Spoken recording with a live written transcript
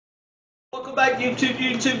Welcome back,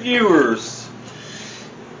 YouTube viewers.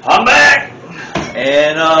 I'm back,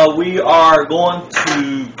 and we are going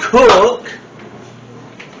to cook.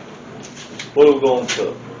 What are we going to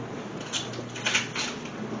cook?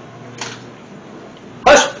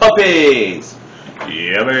 Hushpuppys.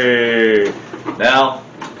 Yummy. Now,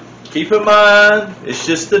 keep in mind, it's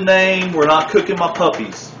just the name. We're not cooking my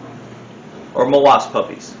puppies or my wife's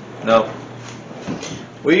puppies. No,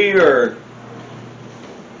 we are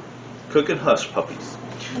cooking Hushpuppys.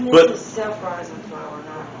 And this But is self-rising flour,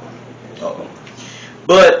 not.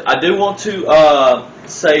 But I do want to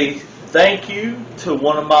say thank you to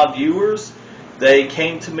one of my viewers. They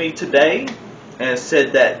came to me today and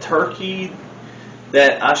said that turkey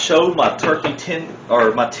that I showed, my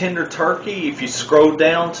tender turkey. If you scroll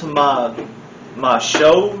down to my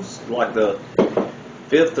shows, like the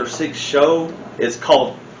 5th or 6th show, it's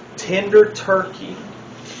called Tender Turkey.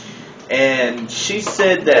 And she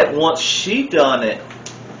said that once she done it,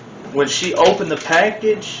 when she opened the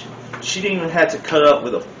package, she didn't even have to cut it up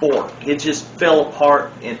with a fork. It just fell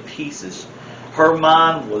apart in pieces. Her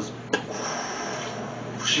mind was,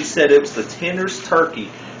 she said it was the tenderest turkey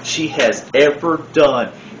she has ever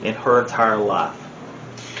done in her entire life.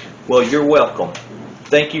 Well, you're welcome.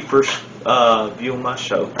 Thank you for viewing my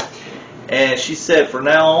show. And she said from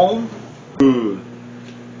now on, good.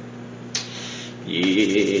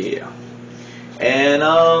 Yeah. And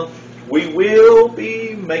we will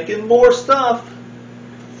be making more stuff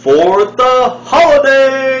for the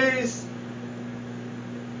holidays.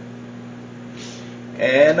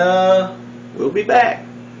 And we'll be back.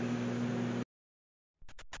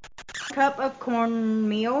 Cup of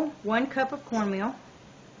cornmeal, 1 cup of cornmeal.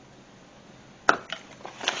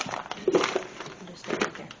 Just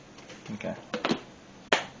right there. Okay.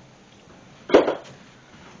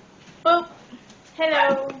 Oh,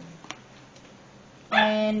 hello.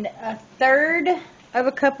 And 1/3 of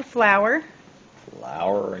a cup of flour.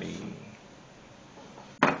 Floury.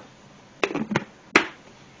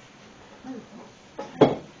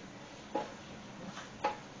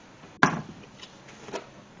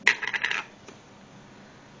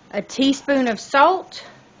 A teaspoon of salt.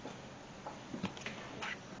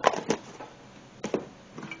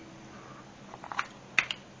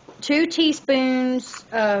 Two teaspoons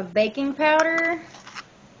of baking powder.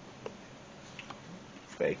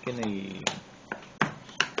 Bacon-y.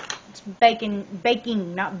 It's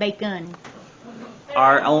baking, not bacon.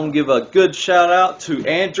 Alright, I want to give a good shout out to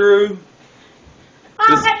Andrew.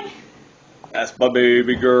 Hi. That's my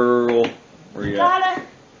baby girl. Where you at? Gotta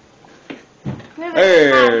move it.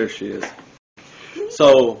 There she is.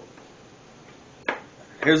 So,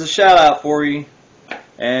 here's a shout out for you.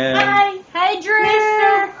 And Hi. Hey, Drew.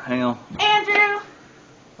 Mister. hang on. Andrew.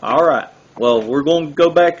 Alright. Well, we're going to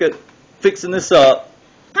go back at fixing this up.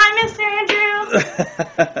 Hi, Mr.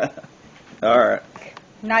 Andrew. Alright.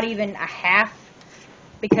 Not even a half,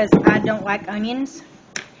 because I don't like onions.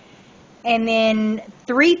 And then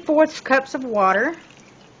 3/4 cups of water.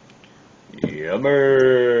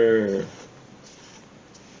 Yummer.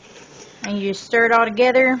 And you just stir it all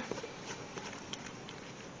together.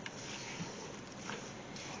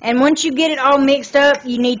 And once you get it all mixed up,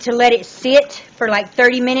 you need to let it sit for like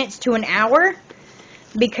 30 minutes to an hour.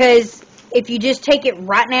 Because if you just take it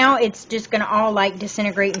right now, it's just going to all like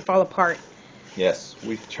disintegrate and fall apart. Yes,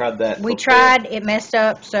 we've tried that We before. tried, it messed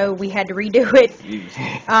up, so we had to redo it.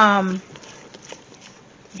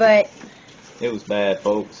 But It was bad,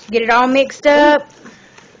 folks. get it all mixed up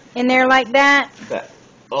in there like that. That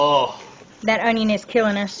That onion is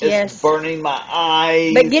killing us, it's yes. burning my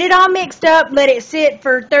eyes. But get it all mixed up, let it sit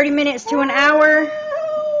for 30 minutes to an hour,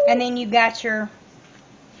 and then you got your...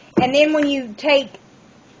 And then when you take...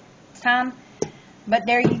 time, but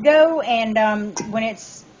there you go, and when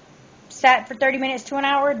it's sat for 30 minutes to an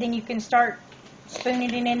hour, then you can start spooning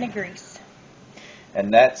it in the grease.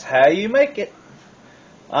 And that's how you make it.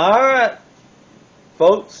 Alright,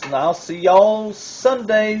 folks, and I'll see y'all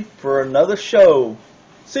Sunday for another show.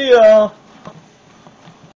 See ya!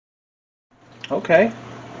 Okay,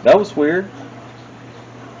 that was weird.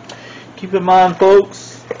 Keep in mind,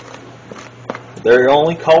 folks, they're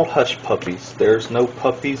only called Hushpuppys. There's no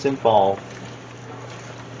puppies involved.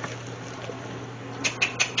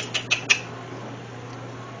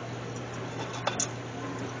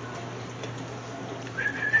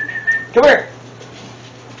 Come here!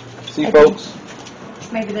 See, folks?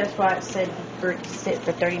 Maybe that's why it said for it to sit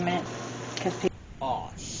for 30 minutes. Oh,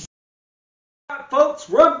 alright, folks,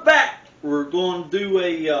 we're back. We're going to do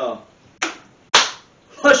a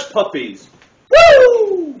Hushpuppys.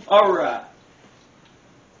 Woo! Alright.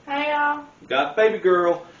 Hey, y'all. Got baby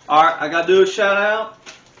girl. Alright, I got to do a shout out.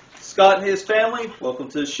 Scott and his family. Welcome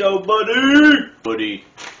to the show, buddy.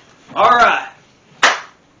 Alright.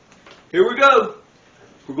 Here we go.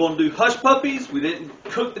 We're going to do Hushpuppys. We didn't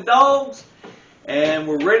cook the dogs. And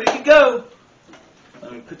we're ready to go.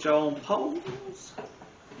 Let me put y'all on pause.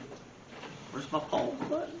 Where's my pause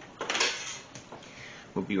button?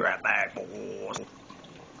 We'll be right back, boys.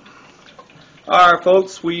 Alright,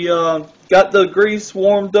 folks. We got the grease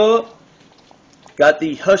warmed up. Got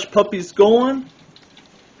the Hushpuppys going.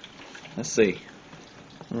 Let's see.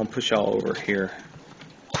 I'm going to push y'all over here.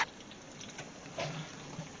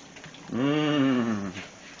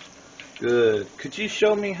 Good. Could you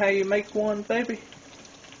show me how you make one, baby?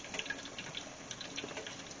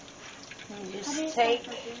 You just take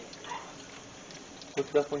Look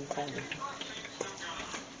it up when you find it.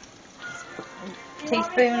 a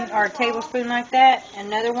teaspoon or a tablespoon like that,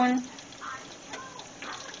 another one,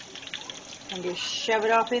 and just shove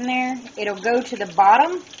it off in there. It'll go to the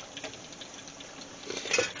bottom,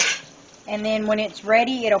 and then when it's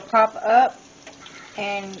ready, it'll pop up,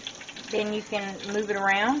 and then you can move it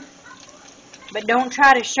around. But don't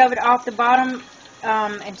try to shove it off the bottom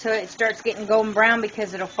until it starts getting golden brown,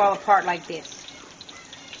 because it'll fall apart like this.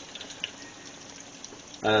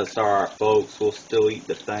 That's alright, folks. We'll still eat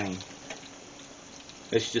the thing.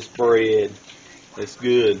 It's just bread. It's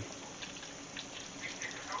good.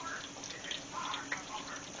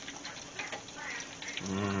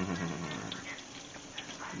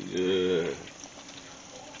 Good.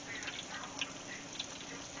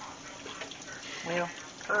 Well,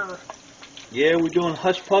 Yeah, we're doing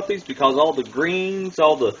Hushpuppys because all the greens,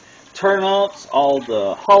 all the turnips, all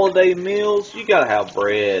the holiday meals, you gotta have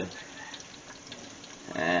bread.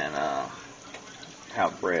 And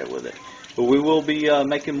have bread with it. But we will be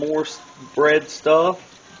making more bread stuff.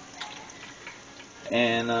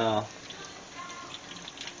 And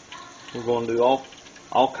we're going to do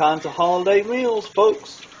all kinds of holiday meals,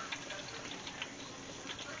 folks.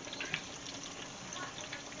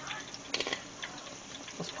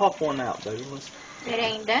 Let's pop one out, baby. it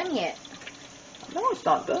ain't done yet. No, it's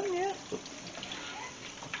not done yet.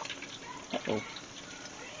 Uh-oh.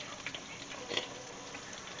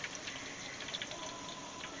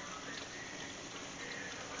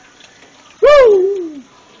 Woo!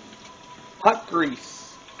 Hot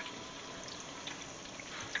grease.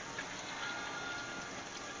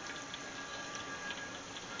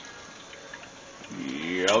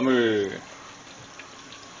 Yummy.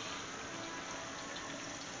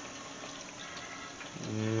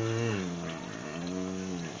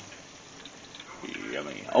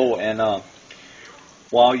 Yummy. Oh, and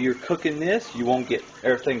while you're cooking this, you won't get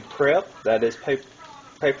everything prepped. That is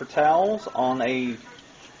paper towels on a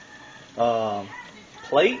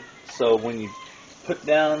plate. So when you put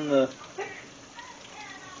down the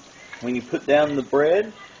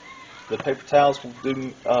bread, the paper towels will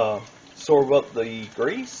do absorb up the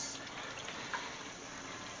grease,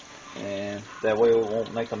 and that way it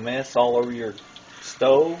won't make a mess all over your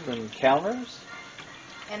stove and counters.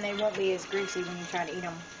 And they won't be as greasy when you try to eat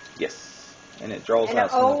them. Yes, and it draws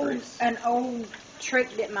out some of the grease. An old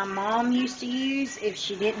trick that my mom used to use, if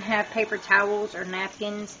she didn't have paper towels or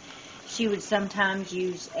napkins, she would sometimes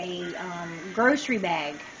use a grocery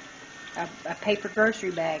bag, a paper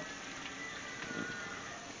grocery bag.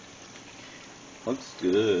 Looks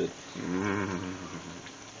good.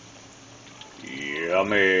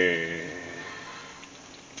 Yummy.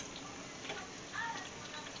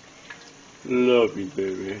 Love you,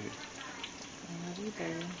 baby. Love you,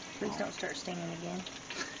 baby. Please don't start singing again.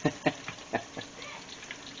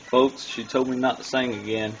 Folks, she told me not to sing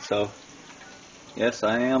again, so yes,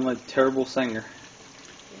 I am a terrible singer.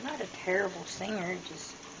 You're not a terrible singer,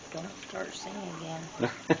 just don't start singing again.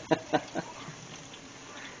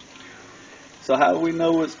 So how do we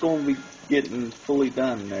know it's going to be getting fully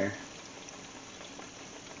done there?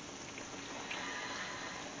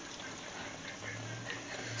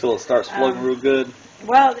 Till it starts floating real good?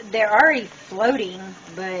 Well, they're already floating,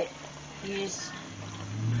 but you just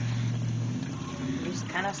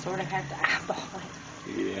kind of sort of have to eyeball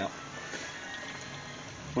it. Yeah.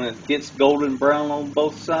 When it gets golden brown on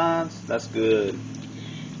both sides, that's good.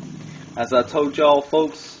 As I told y'all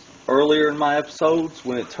folks earlier in my episodes,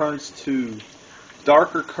 when it turns to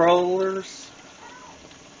darker colors,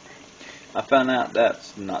 I found out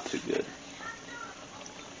that's not too good.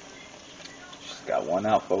 Just got one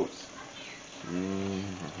out, folks.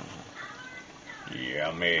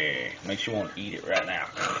 Yummy. Makes you want to eat it right now.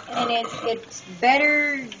 And it's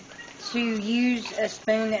better to use a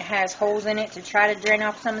spoon that has holes in it to try to drain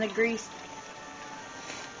off some of the grease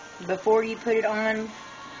before you put it on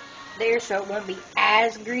there, so it won't be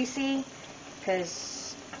as greasy,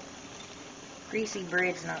 because Greasy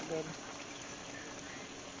bread's not good.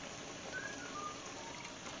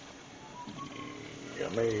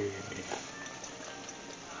 Yummy.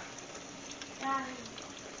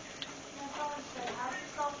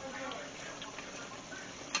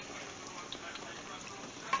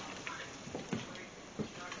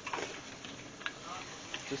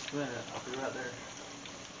 Just a minute, I'll be right there.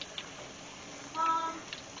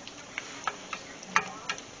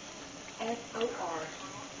 F-O-R.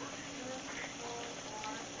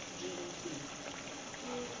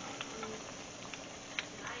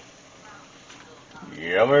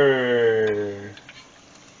 Yummy.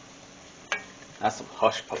 That's some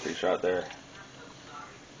Hushpuppys right there.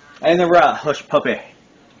 Ain't that right, Hushpuppy?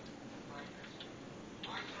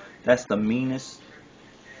 That's the meanest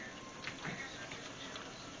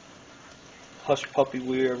Hushpuppy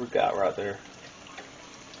we ever got right there.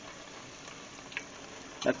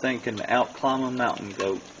 That thing can out-climb a mountain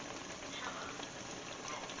goat.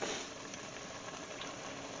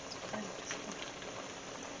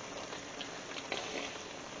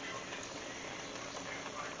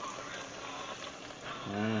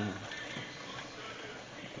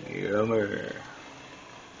 Yummy.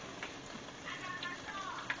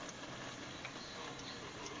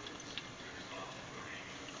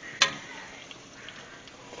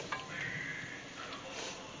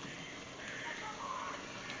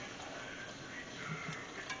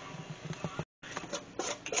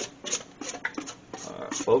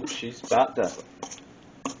 Alright, folks, she's about done.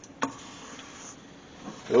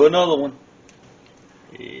 Do another one.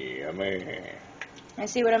 Yummy. And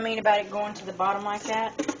see what I mean about it going to the bottom like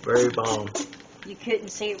that? Very bottom. You couldn't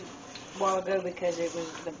see it a while ago because it was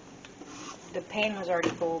the pan was already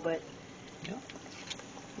full, but Yep.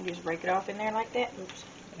 you just break it off in there like that. Oops.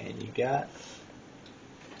 And you got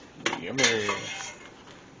yummy.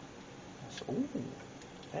 Ooh,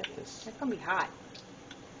 that is. That's gonna be hot.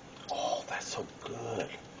 Oh, that's so good.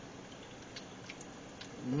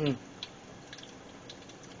 Mmm.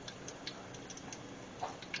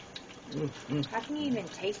 How can you even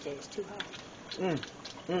taste it? It's too hot.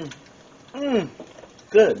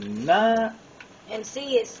 Good night. And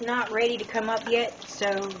see, it's not ready to come up yet, so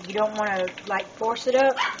you don't want to like force it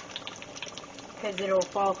up because it'll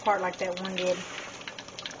fall apart like that one did.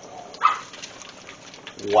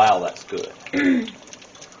 Wow, that's good.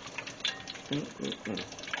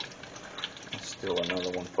 Still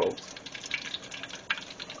another one, folks.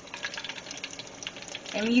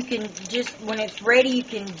 And you can just, when it's ready, you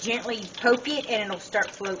can gently poke it and it'll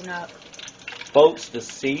start floating up. Folks, the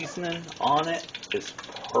seasoning on it is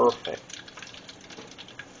perfect.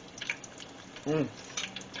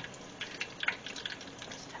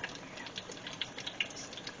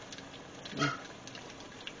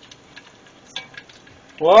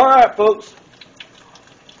 Well, alright, folks.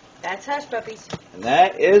 That's Hushpuppys. And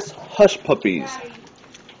that is Hushpuppys.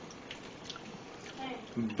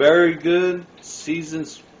 Very good.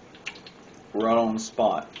 Seasons right on the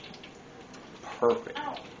spot. Perfect.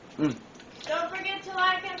 Don't forget to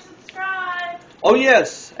like and subscribe. Oh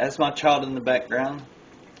yes, that's my child in the background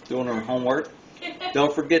doing her homework.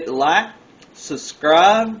 Don't forget to like,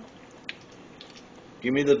 subscribe.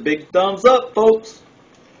 Give me the big thumbs up, folks.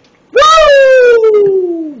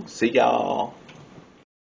 Woo! See y'all.